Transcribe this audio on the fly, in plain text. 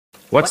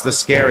What's the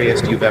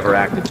scariest you've ever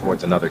acted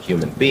towards another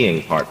human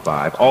being, Part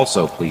 5.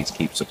 Also, please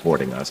keep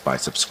supporting us by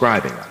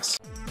subscribing us.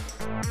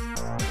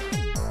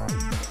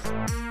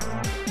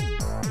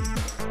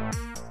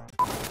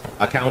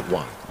 Account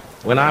 1.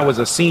 When I was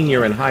a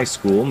senior in high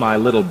school, my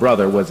little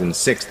brother was in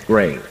 6th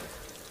grade.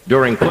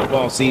 During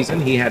football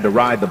season, he had to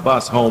ride the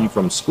bus home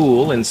from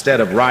school instead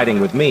of riding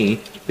with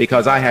me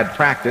because I had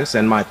practice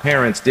and my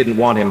parents didn't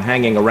want him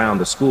hanging around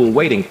the school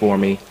waiting for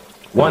me.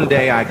 One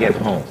day I get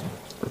home,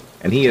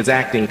 and he is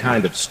acting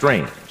kind of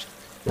strange,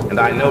 and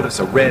I notice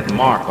a red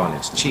mark on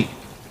his cheek.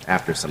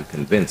 After some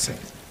convincing,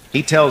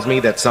 he tells me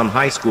that some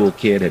high school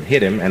kid had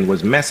hit him and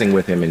was messing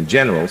with him in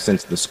general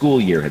since the school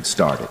year had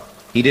started.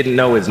 He didn't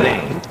know his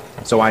name,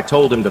 so I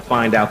told him to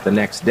find out the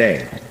next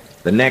day.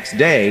 The next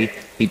day,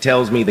 he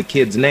tells me the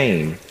kid's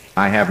name.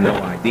 I have no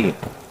idea.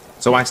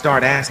 So I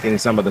start asking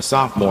some of the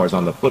sophomores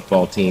on the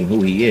football team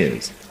who he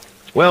is.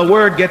 Well,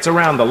 word gets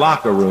around the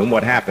locker room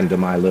what happened to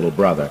my little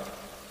brother.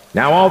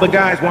 Now all the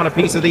guys want a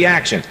piece of the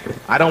action.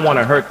 I don't want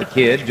to hurt the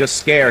kid, just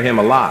scare him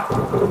a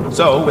lot.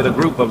 So, with a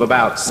group of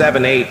about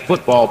 7, 8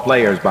 football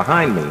players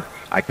behind me,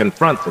 I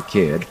confront the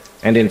kid,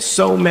 and in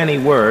so many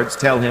words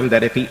tell him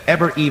that if he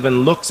ever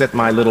even looks at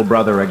my little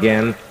brother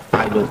again,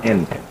 I will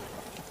end him.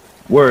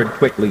 Word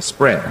quickly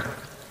spread.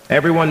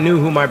 Everyone knew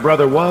who my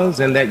brother was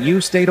and that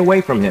you stayed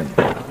away from him.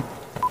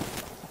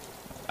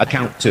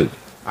 Account 2.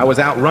 I was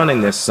out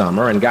running this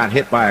summer and got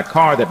hit by a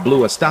car that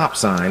blew a stop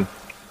sign.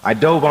 I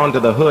dove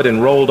onto the hood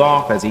and rolled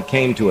off as he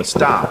came to a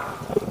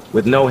stop.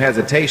 With no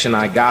hesitation,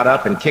 I got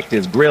up and kicked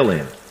his grill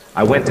in.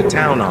 I went to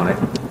town on it.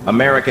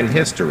 American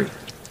history.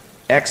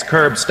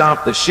 Ex-curb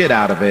stomped the shit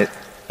out of it.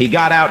 He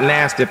got out and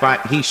asked if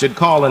he should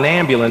call an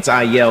ambulance.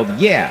 I yelled,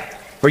 "Yeah,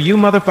 for you,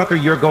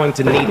 motherfucker, you're going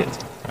to need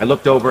it." I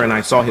looked over and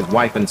I saw his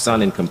wife and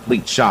son in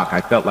complete shock.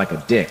 I felt like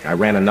a dick. I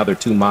ran another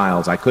 2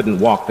 miles. I couldn't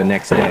walk the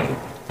next day.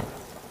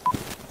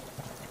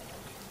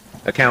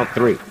 Account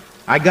 3.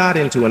 I got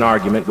into an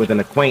argument with an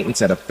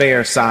acquaintance at a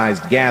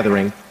fair-sized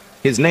gathering.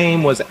 His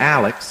name was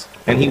Alex,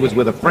 and he was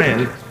with a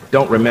friend.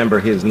 Don't remember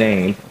his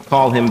name.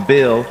 Call him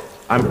Bill.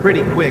 I'm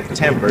pretty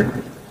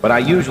quick-tempered, but I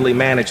usually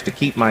manage to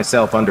keep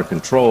myself under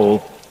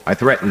control. I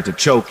threatened to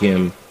choke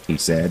him, he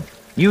said.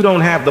 "You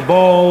don't have the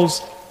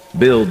balls."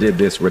 Bill did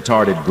this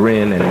retarded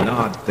grin and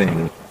nod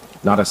thing.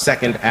 Not a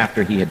second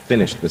after he had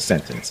finished the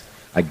sentence,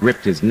 I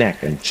gripped his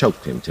neck and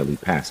choked him till he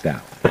passed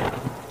out.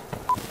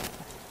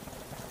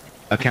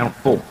 Account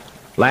 4.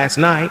 Last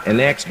night, an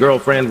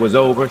ex-girlfriend was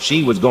over.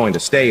 She was going to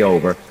stay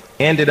over.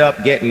 Ended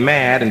up getting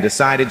mad and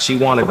decided she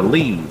wanted to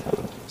leave.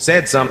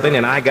 Said something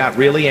and I got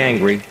really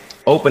angry.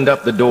 Opened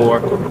up the door,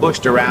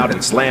 pushed her out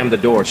and slammed the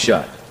door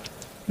shut.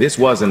 This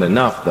wasn't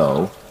enough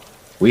though.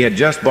 We had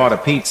just bought a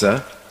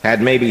pizza,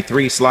 had maybe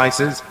 3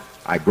 slices.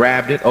 I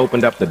grabbed it,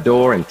 opened up the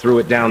door and threw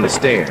it down the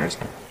stairs.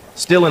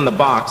 Still in the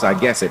box, I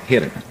guess it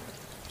hit her.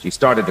 She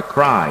started to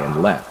cry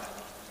and left.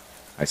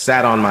 I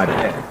sat on my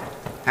bed,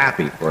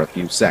 happy for a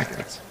few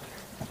seconds.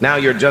 "Now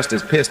you're just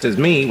as pissed as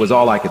me," was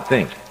all I could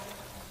think.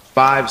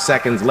 5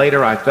 seconds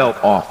later, I felt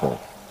awful.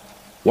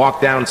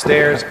 Walked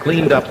downstairs,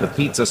 cleaned up the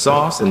pizza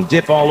sauce and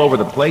dip all over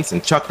the place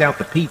and chucked out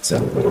the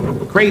pizza.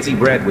 Crazy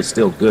bread was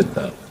still good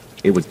though.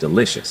 It was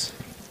delicious.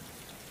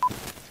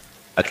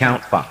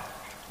 Account 5.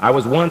 I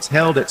was once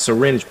held at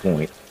syringe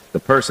point. The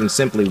person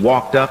simply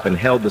walked up and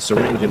held the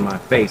syringe in my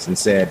face and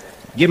said,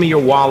 "Give me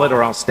your wallet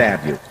or I'll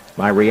stab you."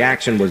 My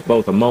reaction was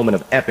both a moment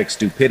of epic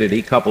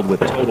stupidity coupled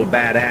with total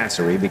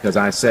badassery because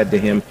I said to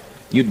him,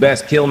 "You'd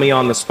best kill me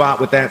on the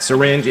spot with that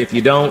syringe. If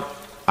you don't,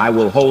 I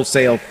will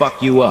wholesale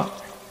fuck you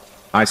up."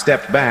 I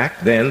stepped back,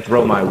 then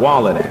throw my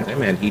wallet at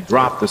him, and he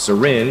dropped the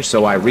syringe,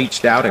 so I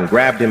reached out and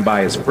grabbed him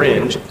by his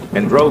fringe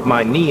and drove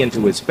my knee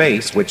into his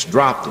face, which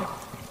dropped him.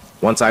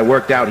 Once I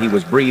worked out he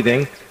was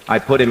breathing, I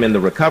put him in the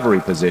recovery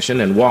position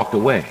and walked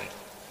away.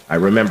 I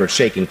remember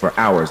shaking for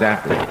hours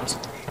afterwards.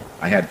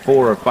 I had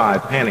 4 or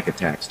 5 panic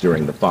attacks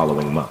during the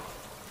following month.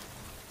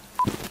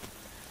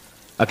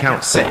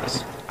 Account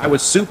 6. I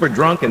was super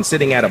drunk and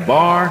sitting at a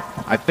bar.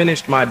 I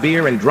finished my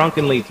beer and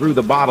drunkenly threw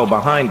the bottle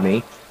behind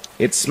me.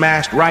 It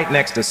smashed right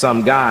next to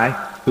some guy,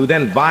 who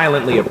then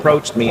violently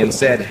approached me and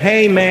said,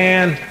 "Hey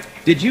man,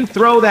 did you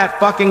throw that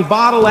fucking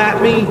bottle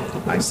at me?"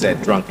 I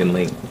said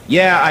drunkenly,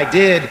 "Yeah, I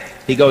did."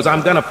 He goes,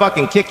 "I'm gonna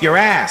fucking kick your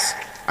ass."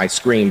 I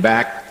screamed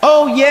back,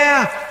 "Oh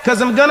yeah,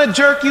 'cause I'm gonna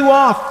jerk you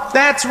off.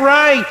 That's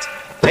right.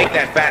 Take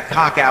that fat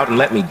cock out and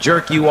let me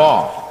jerk you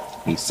off."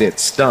 He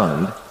sits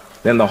stunned.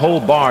 Then the whole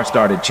bar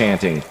started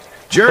chanting,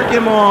 "Jerk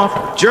him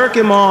off, jerk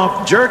him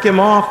off, jerk him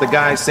off." The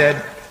guy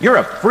said, "You're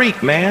a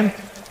freak, man,"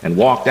 and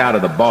walked out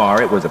of the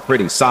bar. It was a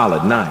pretty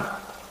solid night.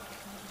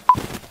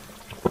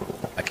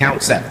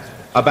 Account 7.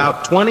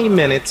 About 20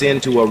 minutes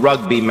into a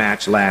rugby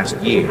match last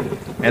year,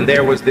 and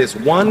there was this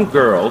one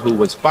girl who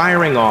was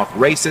firing off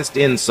racist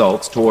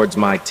insults towards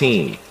my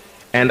team.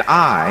 And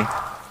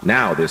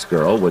now this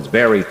girl was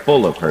very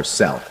full of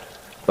herself.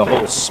 The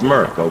whole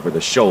smirk over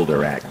the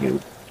shoulder at you,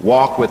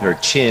 walk with her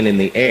chin in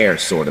the air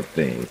sort of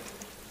thing.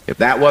 If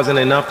that wasn't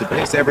enough to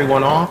piss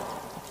everyone off,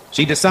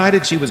 she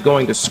decided she was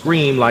going to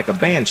scream like a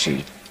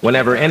banshee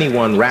whenever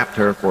anyone rapped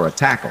her for a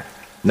tackle.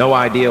 No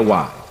idea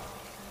why.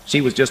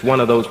 She was just one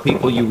of those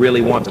people you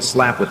really want to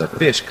slap with a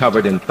fish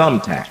covered in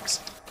thumbtacks.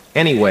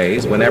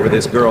 Anyways, whenever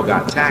this girl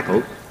got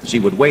tackled, she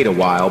would wait a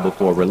while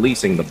before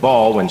releasing the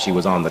ball when she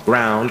was on the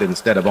ground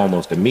instead of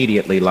almost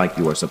immediately like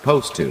you were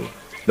supposed to.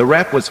 The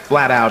ref was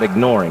flat out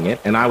ignoring it,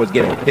 and I was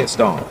getting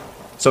pissed off.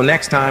 So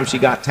next time she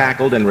got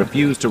tackled and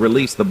refused to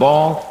release the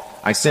ball,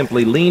 I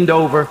simply leaned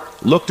over,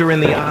 looked her in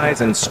the eyes,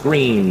 and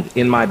screamed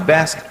in my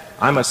best,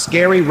 I'm a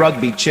scary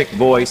rugby chick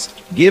voice,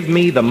 give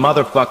me the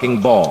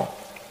motherfucking ball.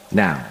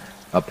 Now,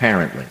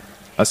 apparently,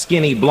 a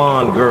skinny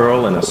blonde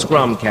girl in a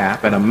scrum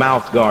cap and a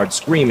mouth guard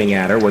screaming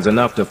at her was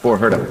enough for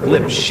her to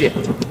flip shit.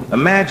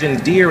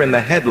 Imagine deer in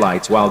the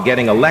headlights while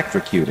getting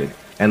electrocuted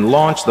and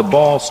launch the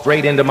ball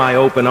straight into my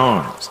open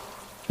arms.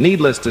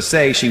 Needless to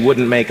say, she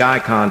wouldn't make eye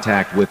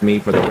contact with me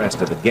for the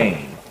rest of the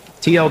game.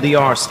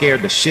 TLDR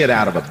scared the shit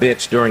out of a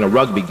bitch during a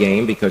rugby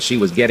game because she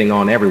was getting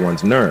on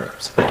everyone's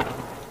nerves.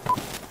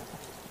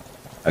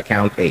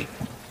 Account 8.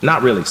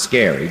 Not really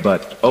scary,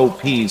 but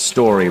OP's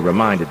story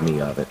reminded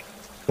me of it.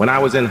 When I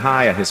was in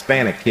high, a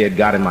Hispanic kid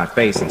got in my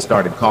face and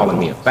started calling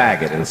me a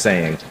faggot and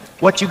saying,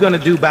 "What you gonna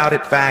do about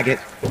it, faggot?"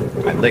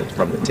 I licked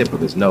from the tip of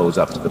his nose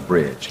up to the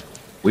bridge.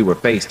 We were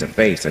face to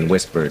face and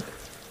whispered,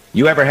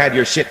 "You ever had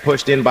your shit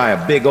pushed in by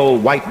a big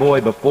old white boy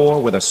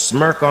before with a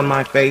smirk on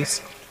my face?"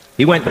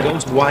 He went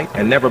ghost white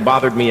and never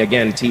bothered me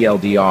again,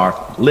 TLDR,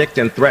 licked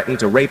and threatened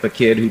to rape a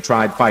kid who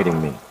tried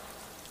fighting me.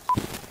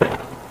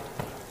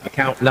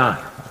 Account 9.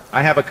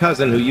 I have a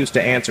cousin who used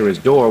to answer his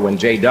door when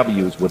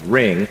JWs would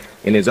ring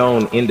in his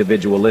own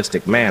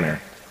individualistic manner.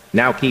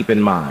 Now keep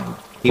in mind,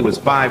 he was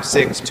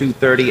 5'6",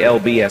 230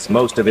 lbs,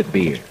 most of it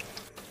beard.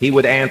 He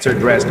would answer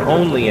dressed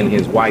only in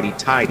his whitey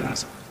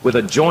tighties, with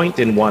a joint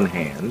in one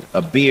hand,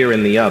 a beer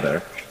in the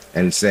other,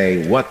 and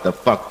say, "What the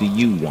fuck do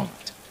you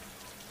want?"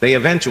 They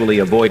eventually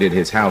avoided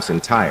his house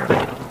entirely.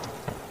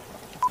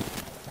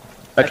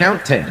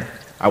 Account 10.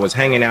 I was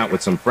hanging out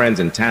with some friends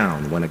in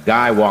town when a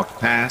guy walked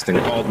past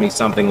and called me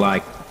something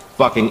like,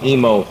 "Fucking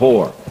emo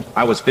whore."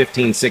 I was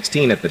 15,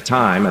 16 at the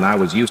time, and I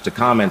was used to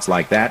comments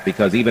like that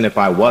because even if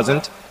I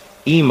wasn't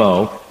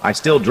emo, I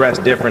still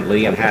dressed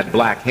differently and had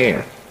black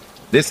hair.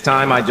 This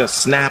time I just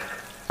snapped.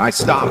 I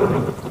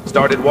stopped,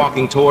 started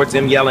walking towards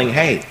him yelling,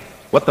 "Hey,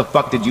 what the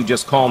fuck did you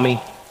just call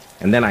me?"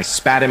 And then I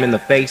spat him in the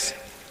face.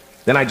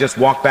 Then I just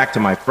walked back to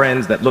my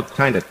friends that looked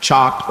kind of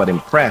shocked but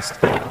impressed.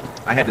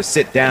 I had to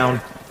sit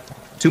down.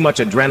 Too much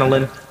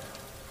adrenaline.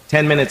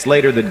 10 minutes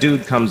later, the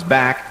dude comes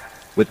back.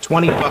 With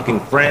 20 fucking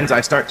friends,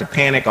 I start to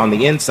panic on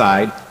the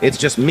inside. It's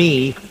just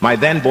me, my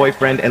then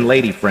boyfriend, and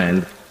lady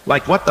friend.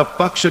 Like, what the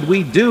fuck should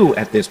we do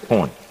at this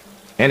point?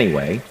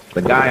 Anyway,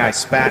 the guy I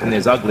spat in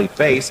his ugly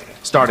face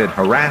started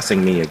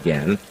harassing me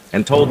again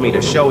and told me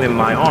to show him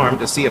my arm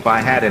to see if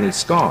I had any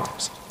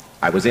scars.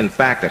 I was in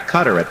fact a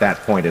cutter at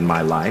that point in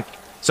my life,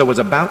 so was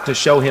about to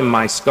show him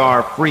my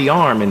scar-free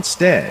arm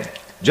instead.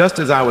 Just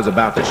as I was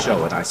about to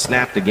show it, I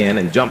snapped again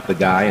and jumped the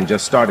guy and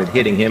just started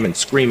hitting him and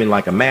screaming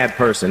like a mad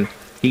person.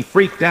 He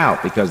freaked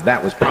out because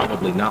that was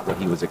probably not what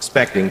he was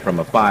expecting from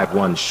a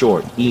 5'1"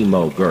 short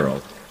emo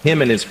girl.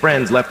 Him and his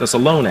friends left us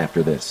alone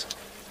after this.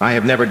 I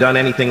have never done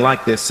anything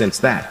like this since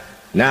that.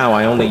 Now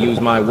I only use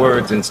my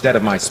words instead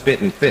of my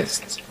spit and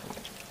fists.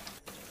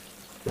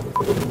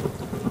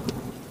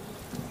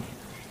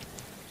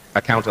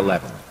 Account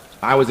 11.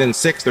 I was in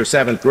 6th or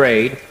 7th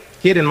grade.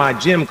 Kid in my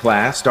gym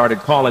class started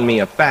calling me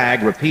a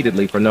fag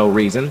repeatedly for no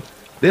reason.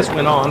 This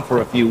went on for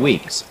a few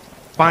weeks.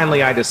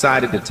 Finally, I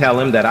decided to tell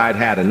him that I'd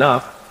had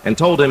enough and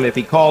told him if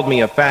he called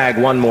me a fag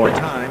one more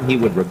time, he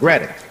would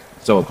regret it.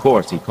 So of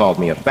course he called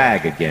me a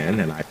fag again,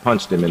 and I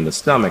punched him in the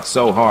stomach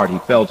so hard he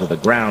fell to the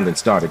ground and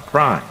started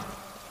crying.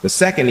 The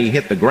second he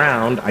hit the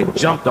ground, I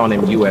jumped on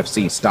him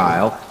UFC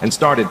style and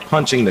started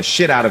punching the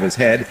shit out of his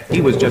head. He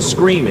was just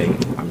screaming,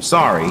 "I'm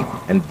sorry,"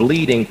 and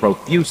bleeding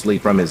profusely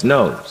from his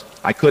nose.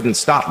 I couldn't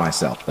stop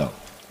myself though.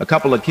 A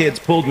couple of kids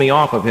pulled me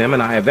off of him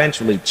and I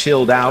eventually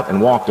chilled out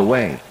and walked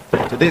away.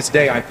 To this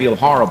day I feel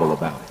horrible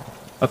about it.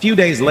 A few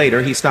days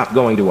later he stopped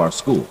going to our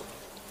school.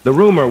 The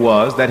rumor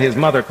was that his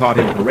mother caught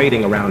him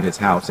parading around his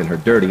house in her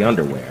dirty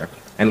underwear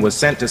and was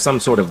sent to some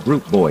sort of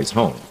group boys'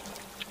 home.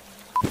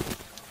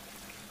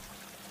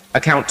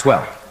 Account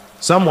 12.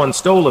 Someone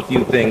stole a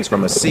few things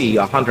from a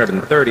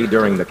C-130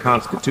 during the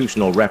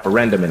constitutional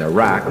referendum in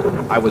Iraq.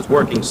 I was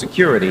working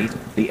security.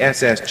 The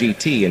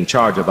SSGT in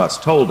charge of us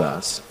told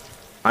us,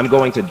 "I'm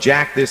going to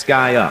jack this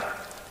guy up.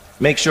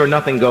 Make sure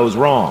nothing goes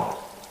wrong."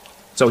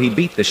 So he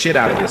beat the shit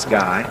out of this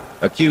guy,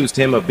 accused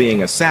him of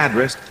being a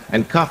satirist,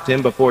 and cuffed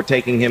him before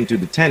taking him to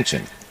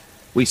detention.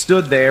 We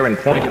stood there and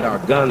pointed our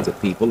guns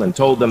at people and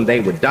told them they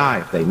would die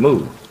if they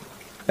moved.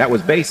 That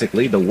was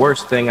basically the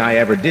worst thing I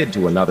ever did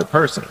to another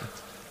person.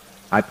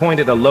 I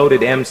pointed a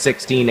loaded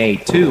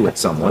M16A2 at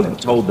someone and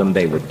told them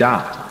they would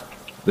die.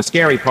 The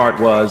scary part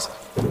was,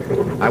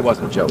 I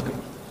wasn't joking.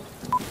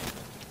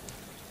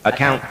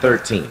 Account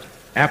 13.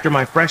 After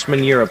my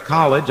freshman year of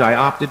college, I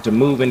opted to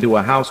move into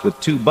a house with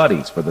 2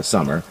 buddies for the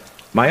summer.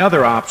 My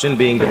other option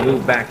being to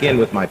move back in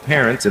with my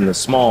parents in the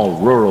small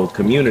rural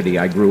community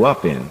I grew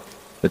up in.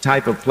 The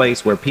type of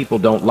place where people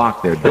don't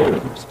lock their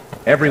doors.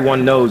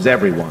 Everyone knows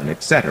everyone,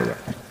 etc.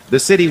 The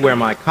city where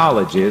my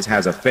college is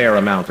has a fair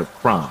amount of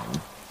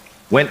crime.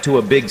 Went to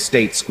a big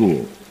state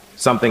school,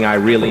 something I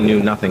really knew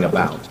nothing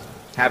about,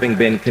 having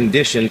been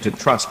conditioned to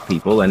trust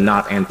people and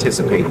not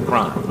anticipate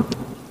crime.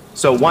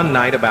 So one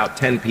night about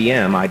 10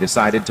 p.m. I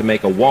decided to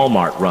make a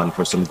Walmart run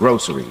for some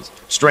groceries.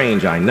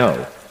 Strange, I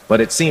know, but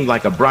it seemed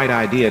like a bright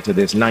idea to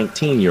this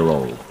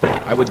 19-year-old.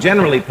 I would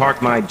generally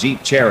park my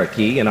Jeep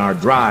Cherokee in our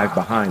drive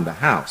behind the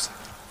house,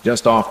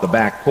 just off the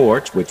back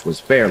porch, which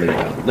was fairly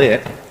well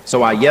lit.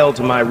 So I yelled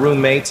to my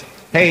roommates,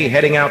 "Hey,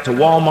 heading out to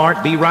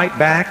Walmart, be right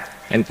back,"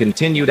 and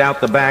continued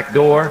out the back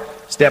door,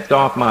 stepped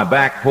off my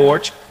back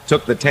porch,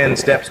 took the 10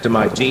 steps to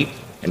my Jeep,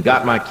 and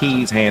got my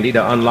keys handy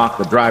to unlock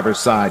the driver's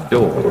side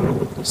door.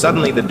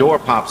 Suddenly, the door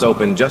pops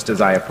open just as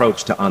I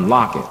approach to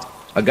unlock it.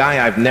 A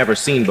guy I've never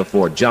seen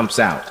before jumps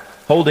out,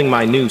 holding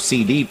my new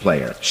CD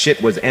player.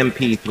 Shit was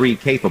MP3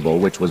 capable,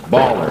 which was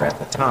baller at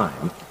the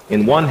time,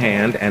 in one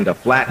hand and a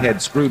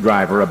flathead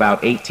screwdriver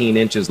about 18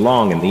 inches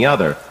long in the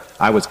other.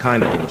 I was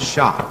kind of in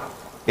shock.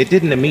 It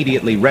didn't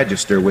immediately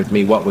register with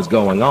me what was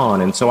going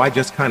on, and so I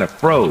just kind of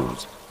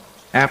froze.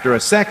 After a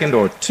second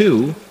or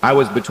two, I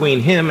was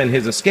between him and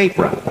his escape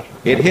route.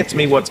 It hits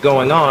me what's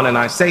going on, and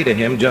I say to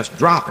him, "Just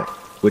drop it,"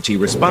 which he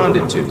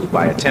responded to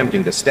by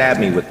attempting to stab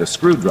me with the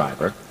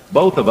screwdriver.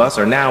 Both of us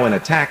are now in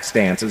attack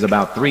stances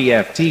about 3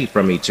 FT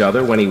from each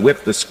other when he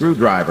whipped the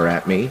screwdriver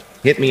at me,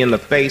 hit me in the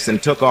face, and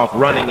took off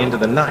running into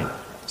the night,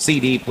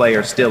 CD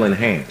player still in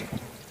hand.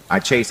 I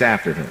chase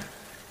after him.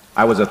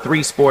 I was a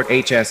 3-sport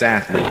HS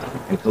athlete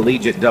and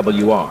collegiate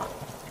WR,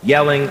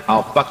 yelling,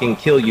 "I'll fucking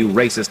kill you,"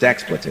 racist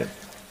expletive.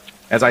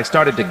 As I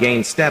started to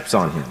gain steps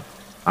on him,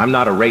 I'm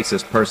not a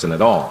racist person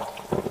at all.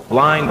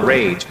 Blind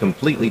rage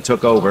completely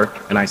took over,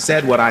 and I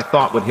said what I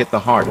thought would hit the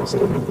hardest.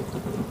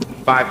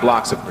 5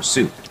 blocks of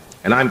pursuit,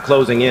 and I'm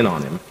closing in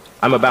on him.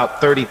 I'm about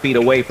 30 feet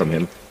away from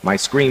him, my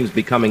screams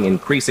becoming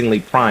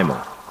increasingly primal,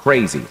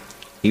 crazy.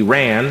 He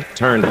ran,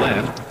 turned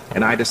left,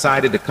 and I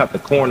decided to cut the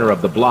corner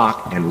of the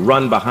block and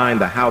run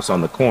behind the house on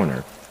the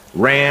corner.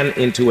 Ran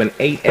into an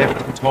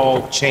 8F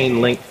tall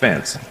chain link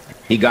fence.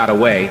 He got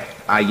away.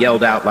 I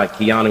yelled out like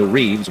Keanu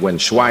Reeves when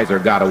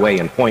Schweizer got away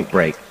in Point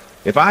Break.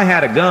 If I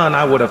had a gun,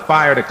 I would have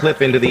fired a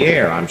clip into the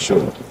air, I'm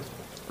sure.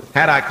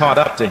 Had I caught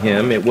up to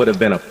him, it would have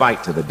been a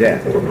fight to the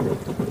death.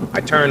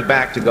 I turned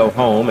back to go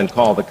home and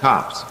call the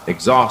cops,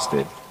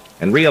 exhausted,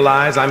 and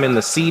realize I'm in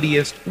the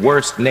seediest,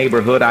 worst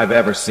neighborhood I've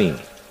ever seen.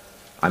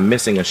 I'm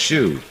missing a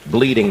shoe,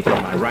 bleeding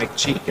from my right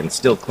cheek and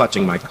still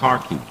clutching my car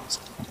keys.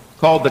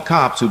 Called the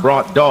cops, who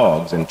brought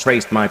dogs and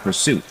traced my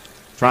pursuit,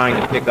 trying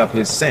to pick up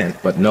his scent,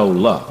 but no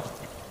luck.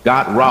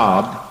 Got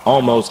robbed,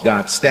 almost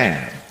got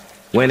stabbed.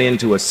 Went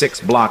into a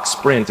 6-block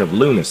sprint of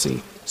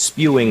lunacy,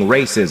 spewing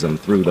racism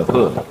through the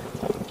hood.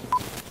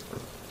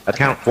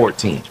 Account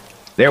 14.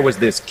 There was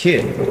this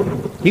kid.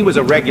 He was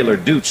a regular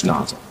douche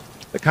nozzle,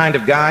 the kind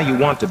of guy you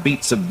want to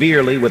beat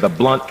severely with a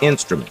blunt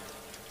instrument.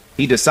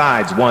 He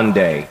decides one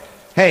day,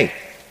 "Hey,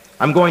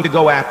 I'm going to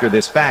go after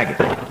this faggot."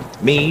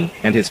 Me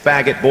and his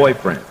faggot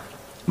boyfriend.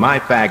 My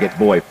faggot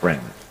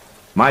boyfriend.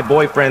 My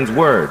boyfriend's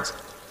words,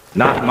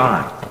 not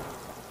mine.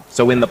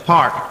 So in the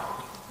park,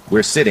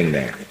 we're sitting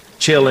there,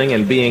 chilling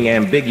and being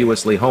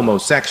ambiguously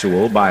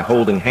homosexual by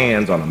holding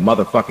hands on a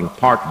motherfucking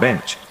park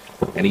bench.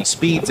 And he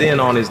speeds in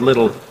on his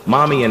little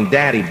 "mommy and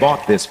daddy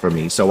bought this for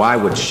me so I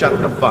would shut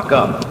the fuck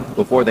up"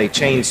 before they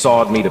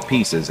chainsawed me to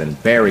pieces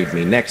and buried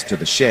me next to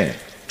the shed.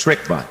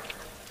 Trick bike.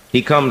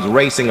 He comes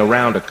racing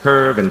around a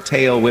curve and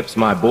tail whips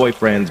my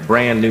boyfriend's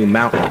brand new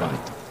mountain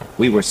bike.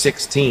 We were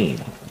 16.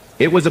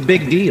 It was a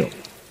big deal.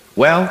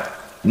 Well,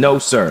 no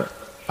sir,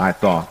 I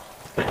thought.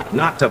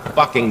 Not to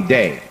fucking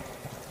day.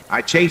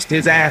 I chased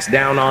his ass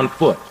down on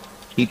foot.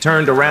 He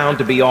turned around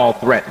to be all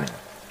threatening.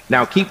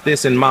 Now keep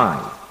this in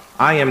mind.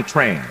 I am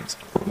trans,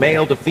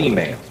 male to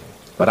female,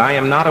 but I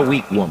am not a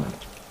weak woman.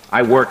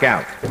 I work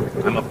out.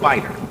 I'm a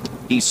fighter.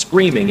 He's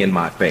screaming in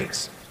my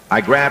face. I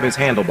grab his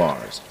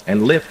handlebars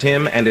and lift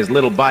him and his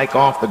little bike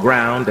off the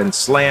ground and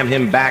slam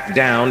him back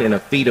down in a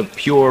feat of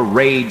pure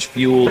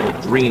rage-fueled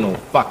adrenal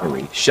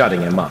fuckery,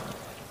 shutting him up.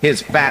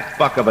 His fat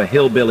fuck of a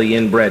hillbilly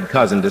inbred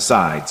cousin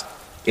decides,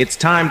 it's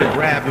time to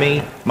grab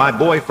me. My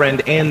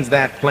boyfriend ends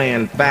that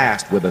plan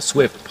fast with a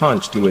swift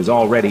punch to his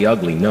already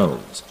ugly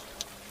nose.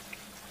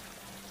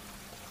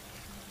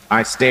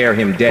 I stare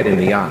him dead in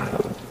the eye.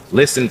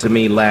 Listen to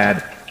me,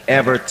 lad.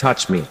 Ever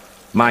touch me,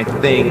 my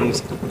things,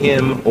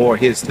 him or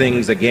his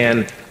things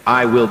again,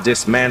 I will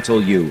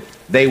dismantle you.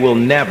 They will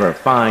never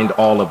find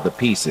all of the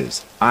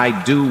pieces.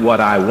 I do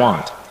what I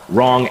want.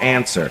 Wrong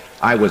answer.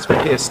 I was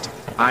pissed.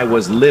 I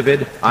was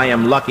livid. I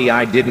am lucky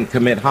I didn't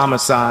commit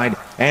homicide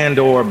and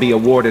or be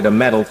awarded a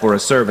medal for a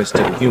service to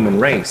the human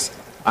race.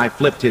 I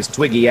flipped his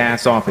twiggy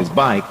ass off his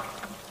bike,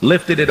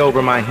 lifted it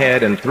over my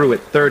head and threw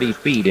it 30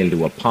 feet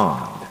into a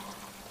pond.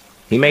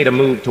 He made a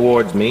move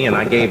towards me and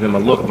I gave him a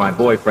look my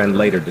boyfriend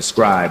later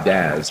described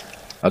as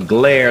a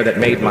glare that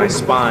made my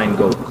spine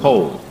go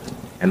cold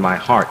and my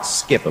heart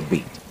skip a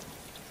beat.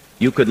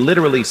 You could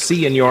literally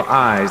see in your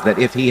eyes that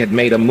if he had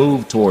made a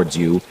move towards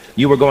you,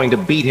 you were going to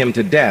beat him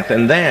to death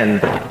and then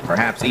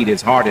perhaps eat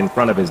his heart in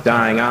front of his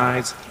dying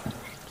eyes.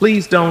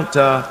 Please don't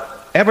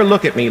ever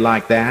look at me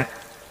like that.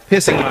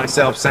 Pissing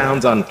myself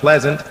sounds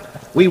unpleasant.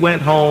 We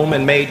went home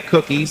and made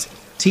cookies.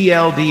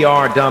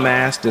 TLDR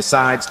dumbass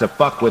decides to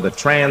fuck with a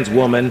trans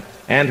woman,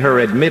 and her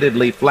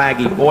admittedly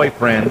flaggy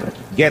boyfriend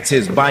gets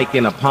his bike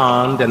in a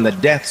pond and the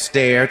death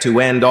stare to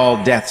end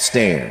all death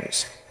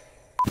stares.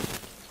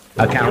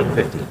 Account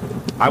 50.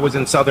 I was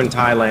in southern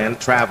Thailand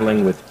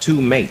traveling with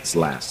 2 mates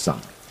last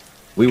summer.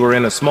 We were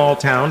in a small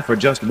town for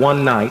just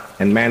one night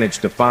and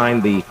managed to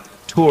find the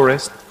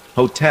tourist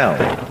hotel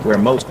where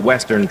most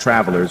Western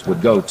travelers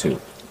would go to.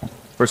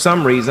 For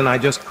some reason, I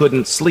just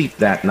couldn't sleep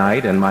that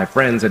night, and my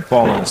friends had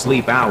fallen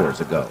asleep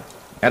hours ago.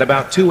 At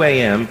about 2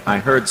 a.m., I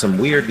heard some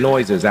weird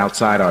noises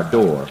outside our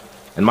door,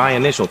 and my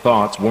initial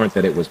thoughts weren't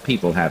that it was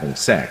people having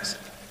sex.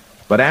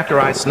 But after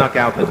I snuck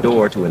out the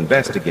door to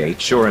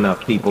investigate, sure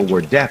enough, people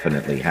were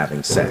definitely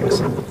having sex.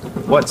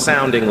 What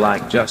sounding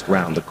like just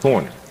round the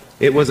corner.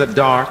 It was a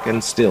dark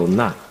and still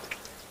night,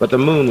 but the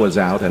moon was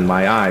out and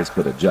my eyes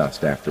could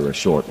adjust after a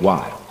short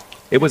while.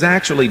 It was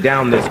actually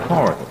down this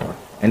corridor,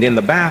 and in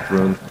the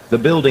bathroom, the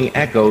building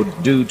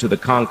echoed due to the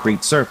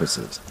concrete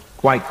surfaces.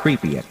 Quite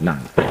creepy at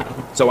night.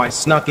 So I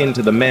snuck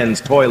into the men's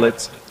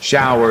toilets,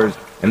 showers,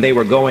 and they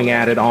were going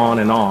at it on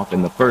and off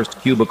in the first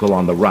cubicle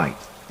on the right,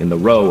 in the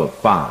row of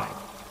 5.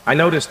 I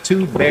noticed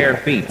 2 bare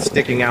feet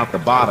sticking out the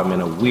bottom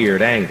in a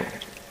weird angle,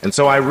 and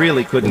so I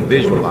really couldn't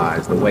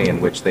visualize the way in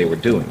which they were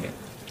doing it.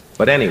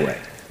 But anyway,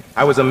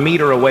 I was a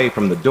meter away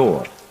from the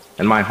door,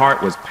 and my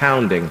heart was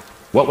pounding.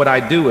 What would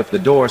I do if the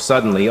door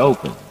suddenly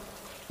opened?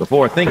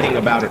 Before thinking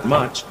about it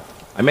much,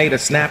 I made a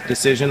snap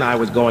decision I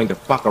was going to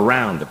fuck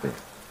around a bit.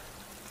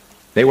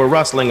 They were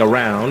rustling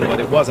around, but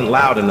it wasn't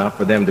loud enough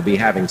for them to be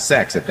having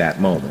sex at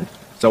that moment,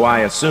 so I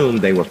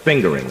assumed they were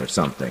fingering or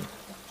something.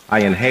 I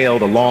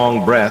inhaled a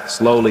long breath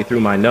slowly through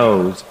my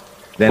nose,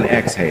 then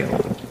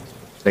exhaled.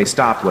 They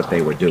stopped what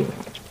they were doing.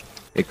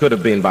 It could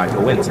have been by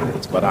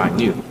coincidence, but I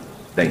knew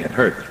they had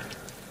heard me.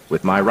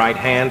 With my right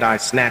hand, I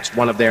snatched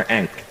one of their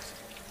ankles.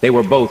 They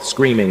were both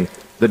screaming.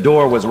 The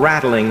door was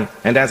rattling,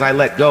 and as I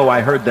let go,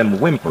 I heard them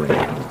whimpering,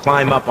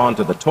 climb up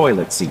onto the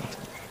toilet seat.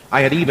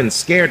 I had even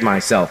scared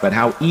myself at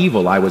how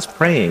evil I was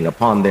preying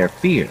upon their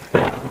fear.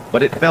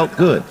 But it felt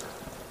good.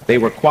 They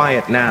were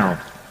quiet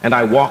now, and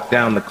I walked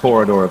down the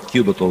corridor of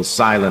cubicles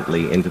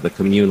silently into the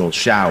communal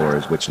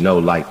showers which no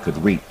light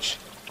could reach.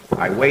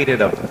 I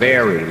waited a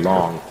very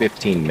long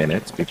 15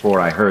 minutes before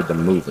I heard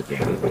them move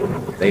again.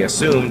 They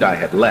assumed I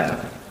had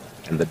left,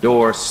 and the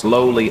door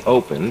slowly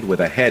opened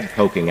with a head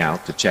poking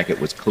out to check it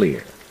was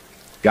clear.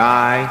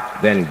 Guy,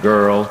 then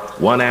girl,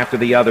 one after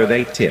the other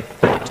they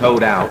tipped,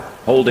 toed out,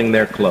 holding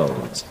their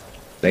clothes.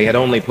 They had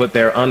only put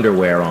their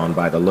underwear on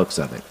by the looks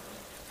of it.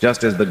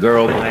 Just as the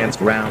girl glanced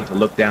round to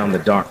look down the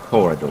dark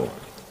corridor,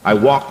 I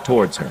walked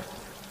towards her,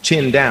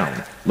 chin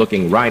down,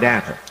 looking right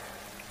at her.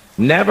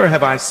 Never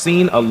have I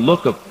seen a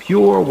look of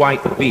pure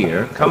white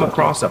fear come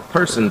across a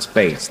person's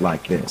face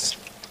like this.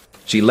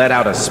 She let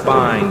out a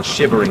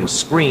spine-shivering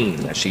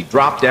scream as she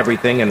dropped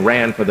everything and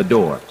ran for the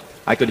door.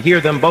 I could hear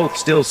them both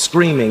still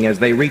screaming as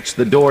they reached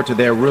the door to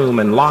their room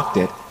and locked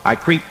it. I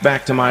creeped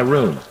back to my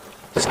room,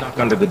 snuck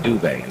under the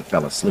duvet, and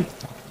fell asleep.